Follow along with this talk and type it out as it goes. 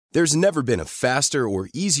There's never been a faster or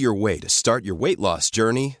easier way to start your weight loss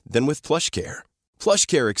journey than with PlushCare.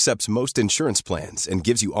 PlushCare accepts most insurance plans and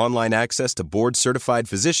gives you online access to board-certified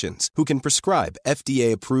physicians who can prescribe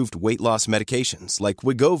FDA-approved weight loss medications like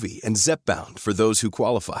Wegovy and Zepbound for those who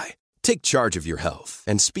qualify. Take charge of your health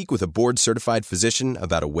and speak with a board-certified physician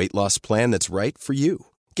about a weight loss plan that's right for you.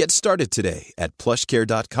 Get started today at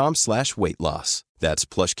plushcare.com/weight-loss. That's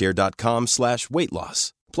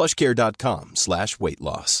plushcare.com/weight-loss.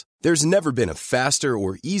 plushcare.com/weight-loss. There's never been a faster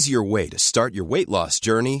or easier way to start your weight loss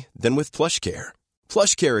journey than with PlushCare.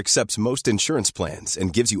 PlushCare accepts most insurance plans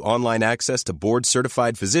and gives you online access to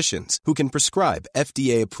board-certified physicians who can prescribe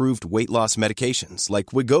FDA-approved weight loss medications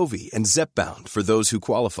like Wegovy and Zepbound for those who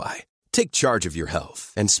qualify. Take charge of your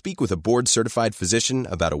health and speak with a board-certified physician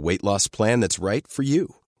about a weight loss plan that's right for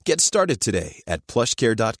you. Get started today at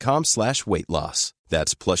plushcare.com/weight-loss.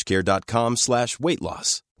 That's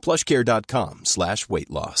plushcare.com/weight-loss.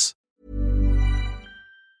 plushcare.com/weight-loss.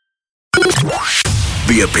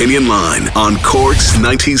 The Opinion Line on Cork's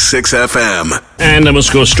 96 FM. And I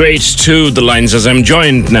must go straight to the lines as I'm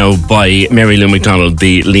joined now by Mary Lou McDonald,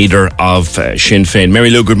 the leader of Sinn Féin. Mary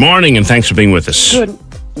Lou, good morning and thanks for being with us.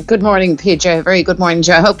 Good morning, PJ. Very good morning,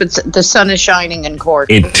 Joe. I hope the sun is shining in Cork.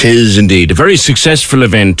 It is indeed. A very successful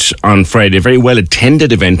event on Friday, a very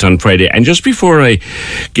well-attended event on Friday. And just before I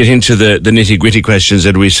get into the nitty-gritty questions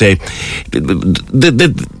that we say,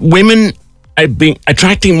 the women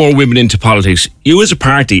attracting more women into politics. You as a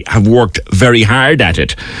party have worked very hard at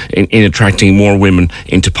it in attracting more women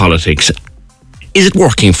into politics. Is it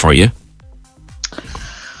working for you?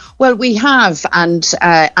 Well, we have, and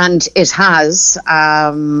it has.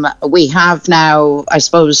 We have now, I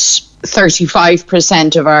suppose,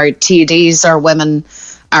 35% of our TDs are women.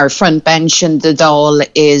 Our front bench in the Dáil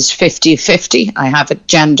is 50-50. I have it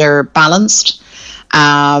gender balanced.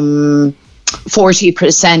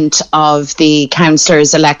 40% of the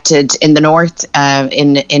councillors elected in the north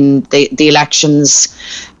in the elections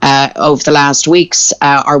over the last weeks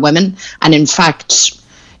are women, and in fact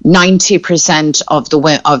 90% of the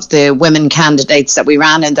women candidates that we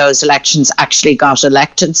ran in those elections actually got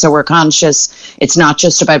elected. So we're conscious it's not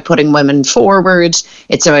just about putting women forward,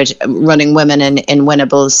 it's about running women in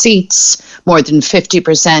winnable seats. More than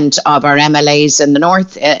 50% of our MLAs in the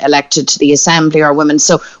north elected to the Assembly are women.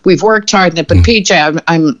 So we've worked hard on it. But PJ,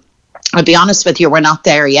 I'll be honest with you, we're not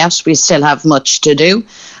there yet. We still have much to do.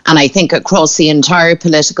 And I think across the entire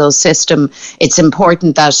political system, it's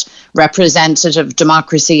important that representative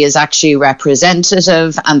democracy is actually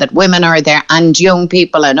representative and that women are there, and young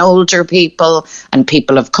people and older people and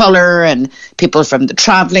people of colour and people from the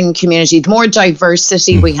travelling community. The more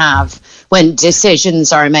diversity we have when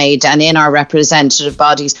decisions are made and in our representative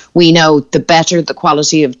bodies, we know the better the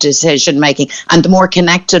quality of decision making and the more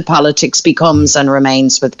connected politics becomes and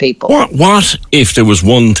remains with people. What if there was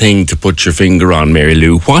one thing to put your finger on, Mary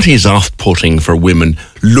Lou? What is off-putting for women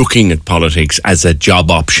looking at politics as a job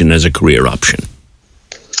option, as a career option?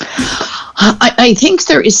 I think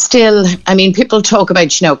there is still, people talk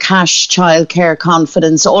about, cash, childcare,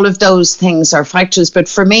 confidence, all of those things are factors. But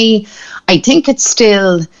for me, I think it's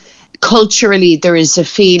still, culturally, there is a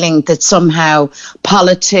feeling that somehow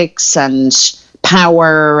politics and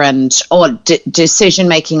power and all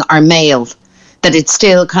decision-making are male. That it's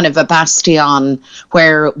still kind of a bastion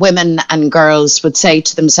where women and girls would say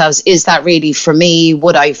to themselves, is that really for me?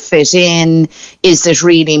 Would I fit in? Is it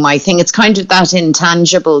really my thing? It's kind of that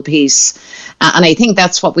intangible piece. And I think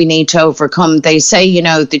that's what we need to overcome. They say,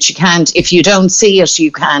 that you can't, if you don't see it,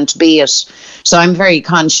 you can't be it. So I'm very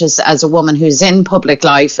conscious as a woman who's in public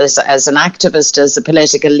life, as an activist, as a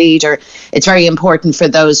political leader, it's very important for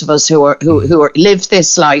those of us who live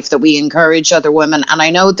this life that we encourage other women. And I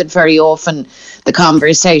know that very often the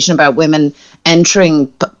conversation about women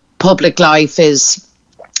entering public life is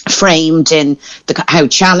framed in how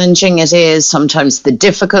challenging it is, sometimes the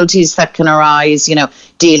difficulties that can arise,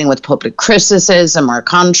 dealing with public criticism or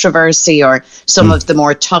controversy or some of the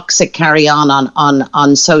more toxic carry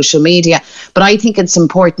on social media. But I think it's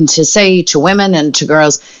important to say to women and to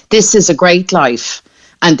girls, this is a great life.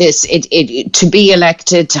 And this, to be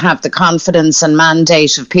elected, to have the confidence and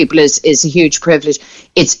mandate of people is a huge privilege.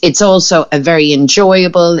 It's also a very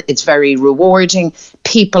enjoyable, it's very rewarding.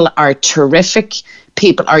 People are terrific.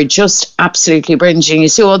 People are just absolutely brilliant. You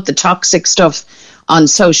see all the toxic stuff on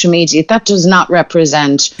social media, that does not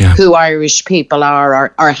represent who Irish people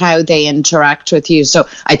are or how they interact with you. So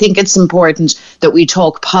I think it's important that we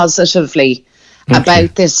talk positively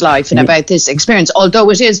about this life and about this experience, although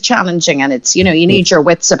it is challenging and it's, you need your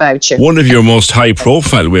wits about you. One of your most high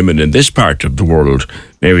profile women in this part of the world,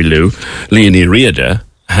 Mary Lou, Leonie Riada,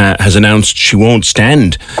 has announced she won't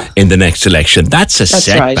stand in the next election. That's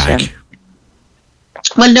setback. Right, yeah.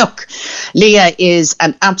 Well, look, Leah is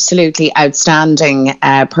an absolutely outstanding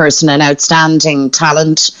person, an outstanding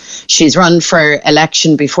talent. She's run for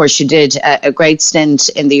election before she did a great stint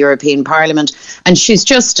in the European Parliament. And she's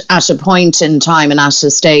just at a point in time and at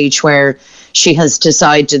a stage where she has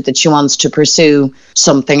decided that she wants to pursue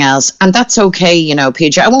something else. And that's okay, you know,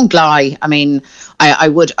 PJ. I won't lie. I mean, I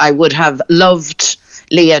would have loved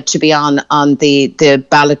Leah to be on the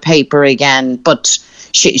ballot paper again, but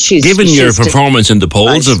she's given your performance in the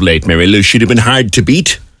polls of late, Mary Lou, she'd have been hard to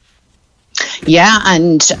beat. Yeah,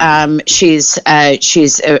 and she's a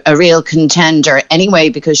real contender anyway,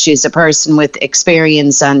 because she's a person with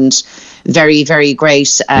experience and very, very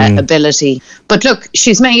great ability. But look,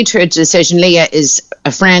 she's made her decision. Leah is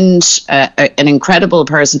a friend, an incredible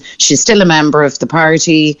person. She's still a member of the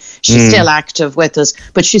party. She's still active with us,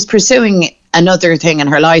 but she's pursuing another thing in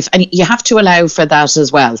her life, and you have to allow for that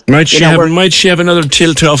as well. Might she have another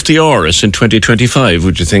tilt off the Oris in 2025,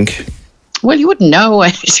 would you think? Well, you wouldn't know.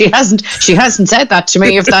 She hasn't said that to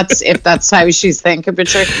me, if that's how she's thinking. But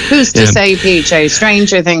sure, who's to say, PJ?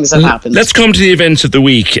 Stranger things have happened. Let's come to the events of the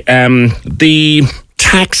week. The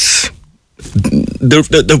tax.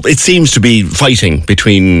 It seems to be fighting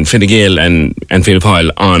between Fine Gael and Fianna Fáil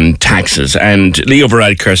on taxes, and Leo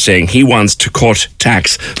Varadkar saying he wants to cut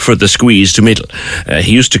tax for the squeezed middle.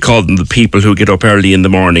 He used to call them the people who get up early in the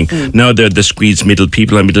morning. Now they're the squeezed middle,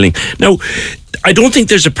 people are middling. Now, I don't think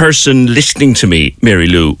there's a person listening to me, Mary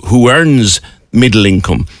Lou, who earns middle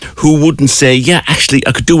income who wouldn't say, yeah, actually,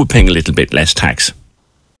 I could do with paying a little bit less tax.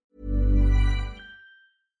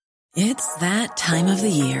 It's that time of the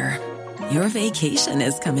year. Your vacation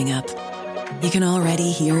is coming up. You can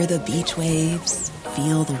already hear the beach waves,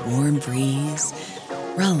 feel the warm breeze,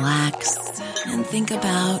 relax, and think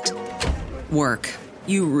about work.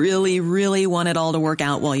 You really, really want it all to work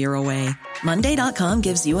out while you're away. Monday.com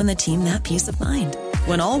gives you and the team that peace of mind.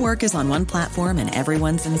 When all work is on one platform and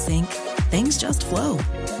everyone's in sync, things just flow.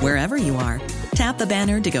 Wherever you are, tap the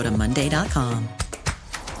banner to go to Monday.com.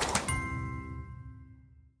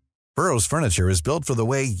 Burrow's furniture is built for the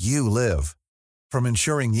way you live. From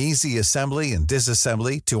ensuring easy assembly and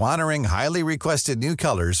disassembly to honoring highly requested new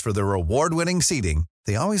colors for their award-winning seating,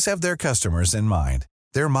 they always have their customers in mind.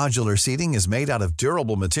 Their modular seating is made out of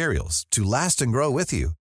durable materials to last and grow with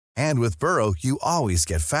you. And with Burrow, you always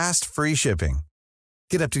get fast, free shipping.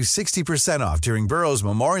 Get up to 60% off during Burrow's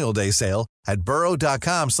Memorial Day sale at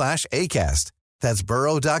burrow.com/ACAST. That's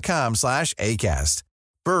burrow.com/ACAST.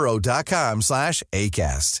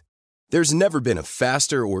 burrow.com/ACAST. There's never been a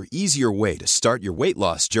faster or easier way to start your weight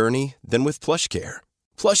loss journey than with PlushCare.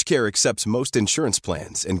 PlushCare accepts most insurance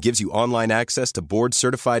plans and gives you online access to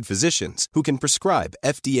board-certified physicians who can prescribe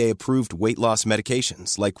FDA-approved weight loss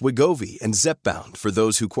medications like Wegovy and Zepbound for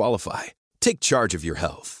those who qualify. Take charge of your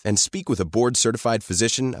health and speak with a board-certified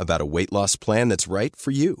physician about a weight loss plan that's right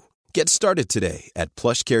for you. Get started today at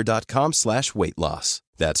plushcare.com/weight loss.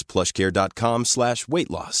 That's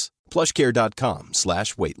plushcare.com/weight loss.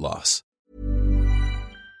 plushcare.com/weight loss.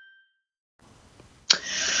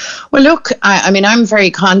 Well, look, I mean, I'm very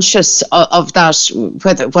conscious of that,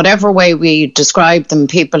 whatever way we describe them,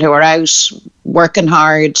 people who are out working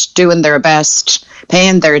hard, doing their best,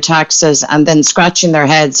 paying their taxes, and then scratching their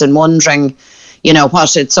heads and wondering, you know,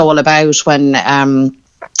 what it's all about when,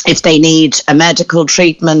 if they need a medical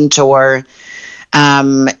treatment, or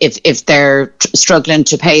if they're struggling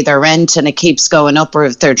to pay their rent and it keeps going up, or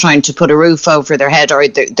if they're trying to put a roof over their head, or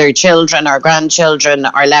their children or grandchildren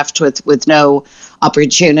are left with no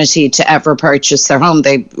opportunity to ever purchase their home.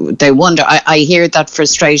 They wonder. I hear that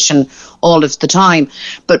frustration all of the time.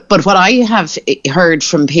 But what I have heard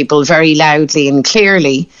from people very loudly and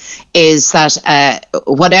clearly is that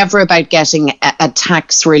whatever about getting a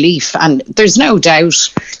tax relief, and there's no doubt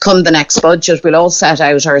come the next budget we'll all set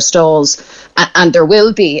out our stalls and there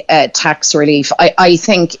will be tax relief. I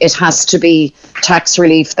think it has to be tax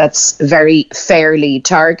relief that's very fairly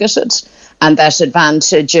targeted and that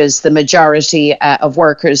advantages the majority of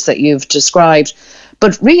workers that you've described.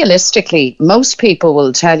 But realistically, most people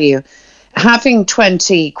will tell you having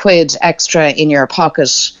 20 quid extra in your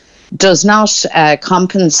pocket does not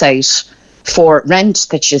compensate for rent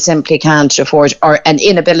that you simply can't afford, or an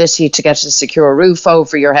inability to get a secure roof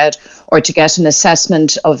over your head, or to get an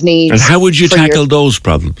assessment of needs. And how would you tackle those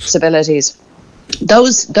problems? Disabilities.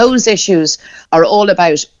 Those issues are all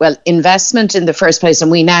about, well, investment in the first place, and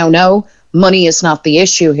we now know money is not the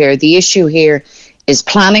issue here. The issue here is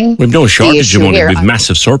planning. We've no shortage of money with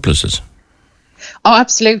massive surpluses. Oh,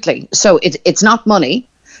 absolutely. So it's not money.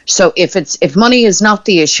 So if money is not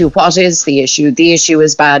the issue, what is the issue? The issue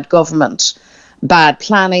is bad government, bad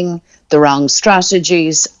planning, the wrong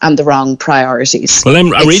strategies and the wrong priorities. Well,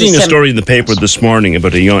 I'm reading a story in the paper this morning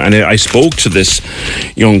about and I spoke to this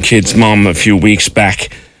young kid's mom a few weeks back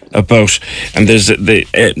about, and there's the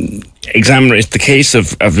examiner, it's the case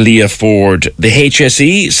of Leah Ford. The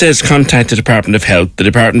HSE says contact the Department of Health. The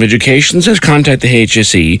Department of Education says contact the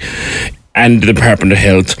HSE and the Department of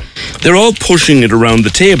Health. They're all pushing it around the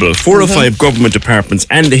table. 4 or 5 government departments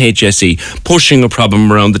and the HSE pushing a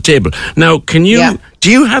problem around the table. Now,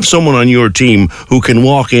 do you have someone on your team who can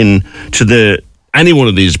walk in to any one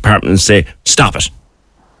of these departments and say, stop it?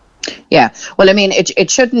 Yeah. Well, I mean, it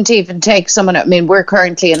shouldn't even take someone. I mean, we're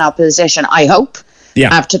currently in opposition, I hope. Yeah,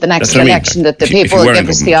 after the next election, that the people will give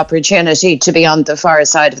us the opportunity to be on the far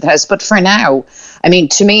side of the House. But for now, I mean,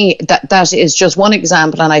 to me, that is just one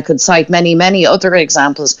example, and I could cite many, many other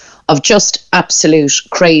examples of just absolute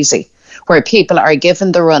crazy, where people are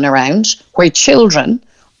given the runaround, where children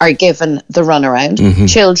are given the runaround,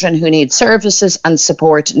 children who need services and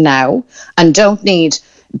support now and don't need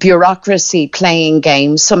bureaucracy playing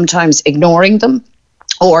games, sometimes ignoring them,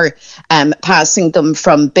 or passing them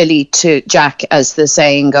from Billy to Jack, as the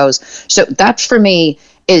saying goes. So that, for me,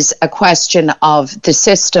 is a question of the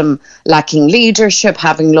system lacking leadership,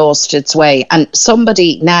 having lost its way. And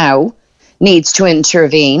somebody now needs to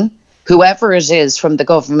intervene, whoever it is from the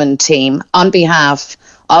government team, on behalf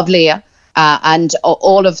of Leah and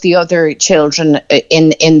all of the other children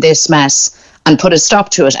in this mess, and put a stop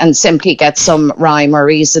to it and simply get some rhyme or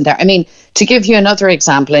reason there. I mean, to give you another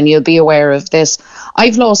example, and you'll be aware of this,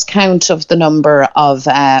 I've lost count of the number of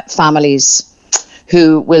families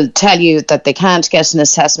who will tell you that they can't get an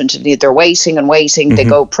assessment of need. They're waiting and waiting. They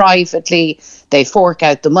go privately, they fork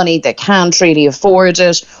out the money, they can't really afford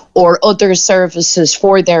it, or other services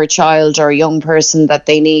for their child or young person that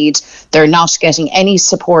they need. They're not getting any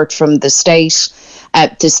support from the state.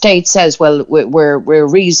 The state says, well, we're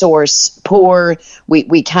resource poor,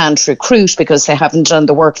 we can't recruit because they haven't done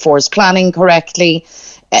the workforce planning correctly.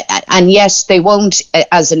 And yet they won't,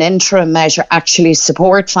 as an interim measure, actually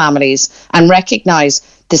support families and recognise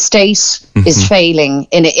the state is failing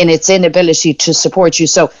in its inability to support you.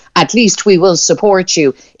 So at least we will support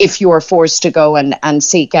you if you are forced to go and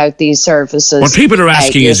seek out these services. What people are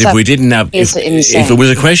asking is, if we didn't have, if it was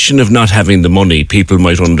a question of not having the money, people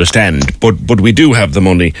might understand. But we do have the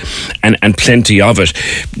money and plenty of it.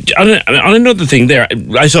 On another thing there,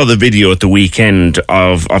 I saw the video at the weekend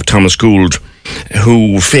of Thomas Gould,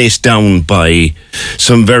 who faced down by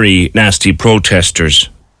some very nasty protesters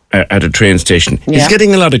at a train station. Yeah. He's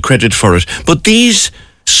getting a lot of credit for it. But these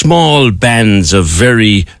small bands of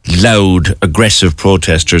very loud, aggressive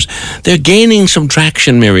protesters, they're gaining some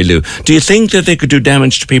traction, Mary Lou. Do you think that they could do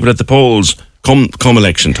damage to people at the polls come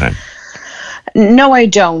election time? No, I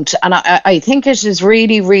don't. And I think it is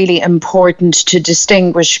really, really important to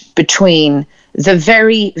distinguish between the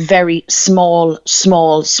very, very small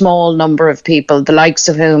number of people, the likes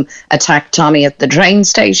of whom attacked Tommy at the train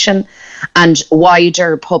station, and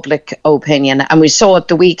wider public opinion. And we saw at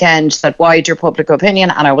the weekend that wider public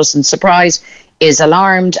opinion, and I wasn't surprised, is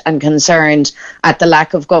alarmed and concerned at the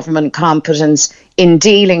lack of government competence in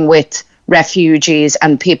dealing with refugees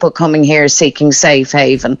and people coming here seeking safe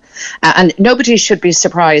haven. And nobody should be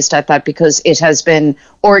surprised at that, because it has been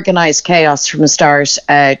organised chaos from start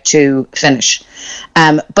to finish.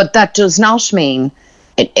 But that does not mean,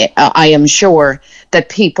 I am sure, that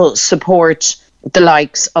people support the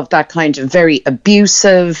likes of that kind of very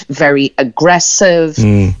abusive, very aggressive,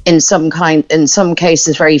 in some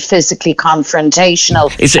cases very physically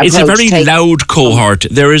confrontational. It's a very loud cohort.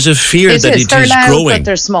 There is a fear that it is growing. But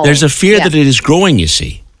they're small. There's a fear that it is growing, you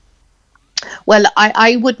see. Well,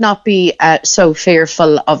 I would not be so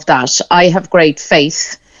fearful of that. I have great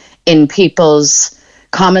faith in people's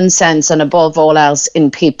common sense, and above all else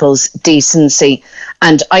in people's decency.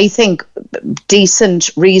 And I think decent,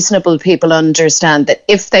 reasonable people understand that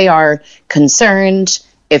if they are concerned,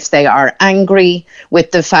 if they are angry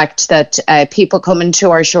with the fact that people coming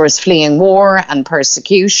to our shores fleeing war and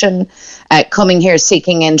persecution, coming here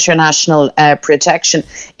seeking international protection,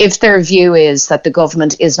 if their view is that the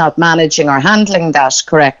government is not managing or handling that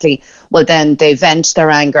correctly, well, then they vent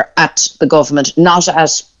their anger at the government, not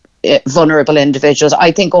at vulnerable individuals.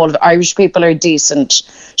 I think all of Irish people are decent,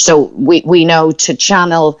 so we know to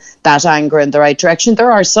channel that anger in the right direction.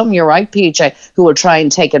 There are some, you're right, PJ, who will try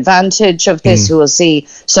and take advantage of this, who will see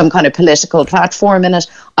some kind of political platform in it.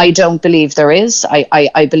 I don't believe there is.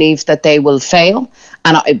 I believe that they will fail.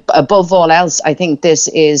 And above all else, I think this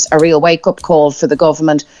is a real wake-up call for the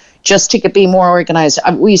government. just to be more organised.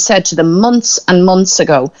 We said to them months and months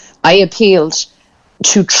ago, I appealed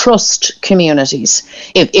to trust communities.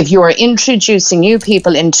 If you are introducing new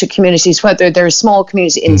people into communities, whether they're small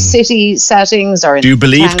communities in city settings or in do you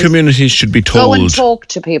believe towns, communities should be told? go and talk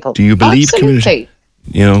to people. Do you believe communities?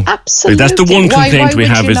 You know, absolutely. That's the one complaint we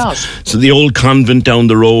have is so the old convent down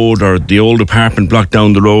the road or the old apartment block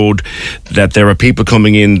down the road, that there are people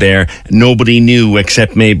coming in there nobody knew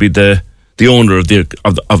except maybe the owner of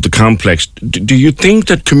the complex. Do you think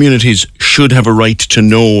that communities should have a right to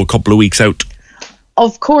know a couple of weeks out?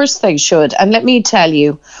 Of course they should. And let me tell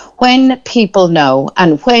you, when people know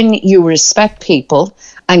and when you respect people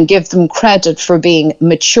and give them credit for being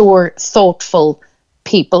mature, thoughtful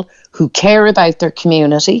people who care about their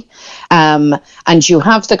community, and you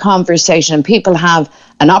have the conversation and people have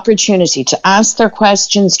an opportunity to ask their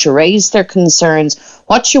questions, to raise their concerns,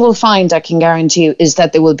 what you will find, I can guarantee you, is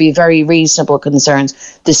that there will be very reasonable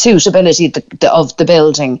concerns. The suitability of the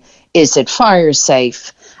building, is it fire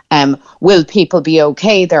safe? Will people be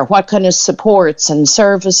okay there? What kind of supports and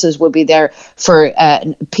services will be there for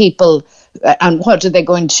people? And what are they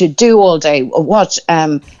going to do all day? What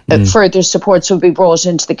further supports will be brought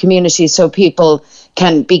into the community so people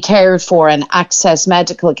can be cared for and access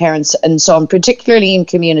medical care and so on, particularly in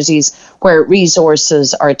communities where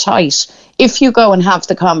resources are tight. If you go and have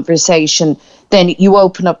the conversation, then you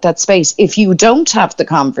open up that space. If you don't have the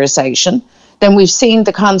conversation, then we've seen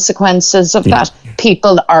the consequences of that.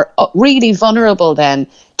 People are really vulnerable then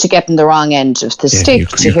to getting the wrong end of the stick.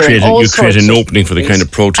 You create an opening for the kind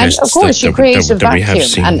of protests and of course, you create a vacuum. We have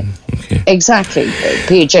seen. Exactly,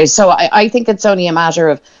 PJ. So I think it's only a matter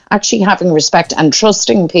of actually having respect and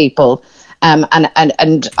trusting people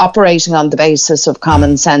and operating on the basis of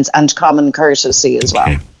common sense and common courtesy as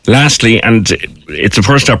well. Lastly, and it's the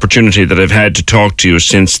first opportunity that I've had to talk to you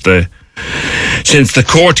since the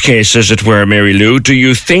court case, as it were, Mary Lou, do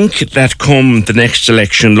you think that come the next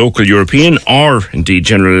election, local European or indeed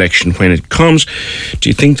general election when it comes, do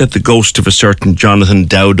you think that the ghost of a certain Jonathan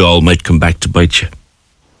Dowdall might come back to bite you?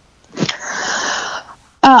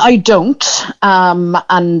 I don't.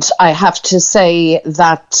 And I have to say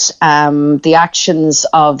that the actions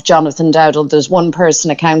of Jonathan Dowdall, there's one person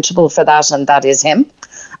accountable for that, and that is him.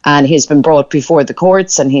 And he's been brought before the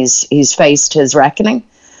courts and he's faced his reckoning.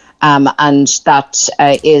 And that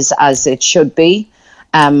is as it should be.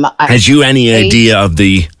 Has you any idea of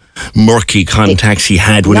the murky contacts he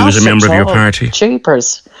had when he was a member of your party?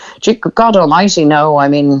 Jeepers. God almighty, no. I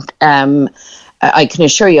mean, I can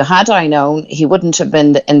assure you, had I known, he wouldn't have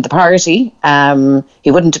been in the party.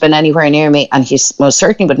 He wouldn't have been anywhere near me, and he most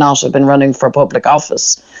certainly would not have been running for public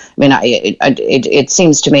office. I mean, it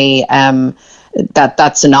seems to me that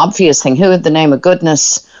that's an obvious thing. Who in the name of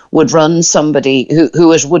goodness would run somebody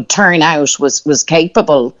who it would turn out was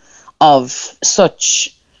capable of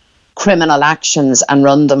such criminal actions and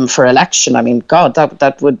run them for election? I mean, God,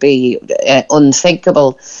 that would be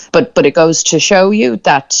unthinkable. But it goes to show you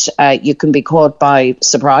that you can be caught by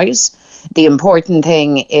surprise. The important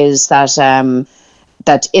thing is that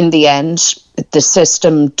that in the end, the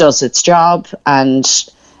system does its job, and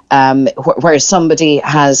where somebody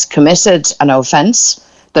has committed an offence,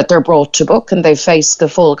 that they're brought to book and they face the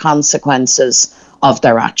full consequences of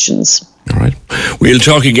their actions. All right. We'll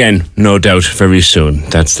talk again, no doubt, very soon.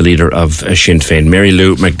 That's the leader of Sinn Féin, Mary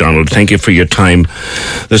Lou McDonald. Thank you for your time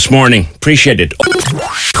this morning. Appreciate it.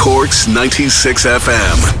 Cork's 96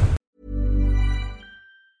 FM.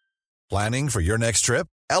 Planning for your next trip?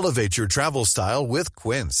 Elevate your travel style with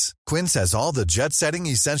Quince. Quince has all the jet-setting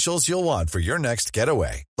essentials you'll want for your next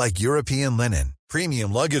getaway, like European linen,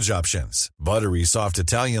 premium luggage options, buttery soft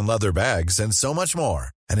Italian leather bags, and so much more.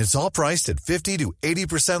 And it's all priced at 50 to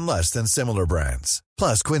 80% less than similar brands.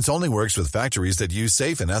 Plus, Quince only works with factories that use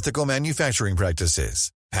safe and ethical manufacturing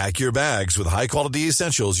practices. Pack your bags with high-quality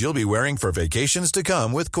essentials you'll be wearing for vacations to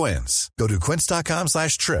come with Quince. Go to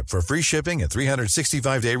quince.com/trip for free shipping and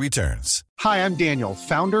 365-day returns. Hi, I'm Daniel,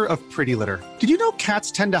 founder of Pretty Litter. Did you know cats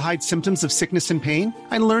tend to hide symptoms of sickness and pain?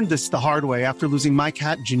 I learned this the hard way after losing my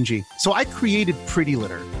cat, Gingy. So I created Pretty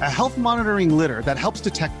Litter, a health monitoring litter that helps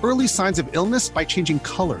detect early signs of illness by changing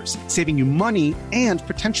colors, saving you money and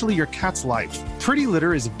potentially your cat's life. Pretty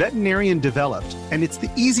Litter is veterinarian developed, and it's the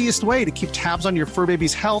easiest way to keep tabs on your fur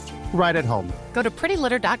baby's health right at home. Go to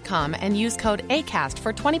prettylitter.com and use code ACAST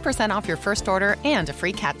for 20% off your first order and a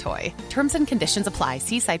free cat toy. Terms and conditions apply.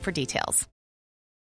 See site for details.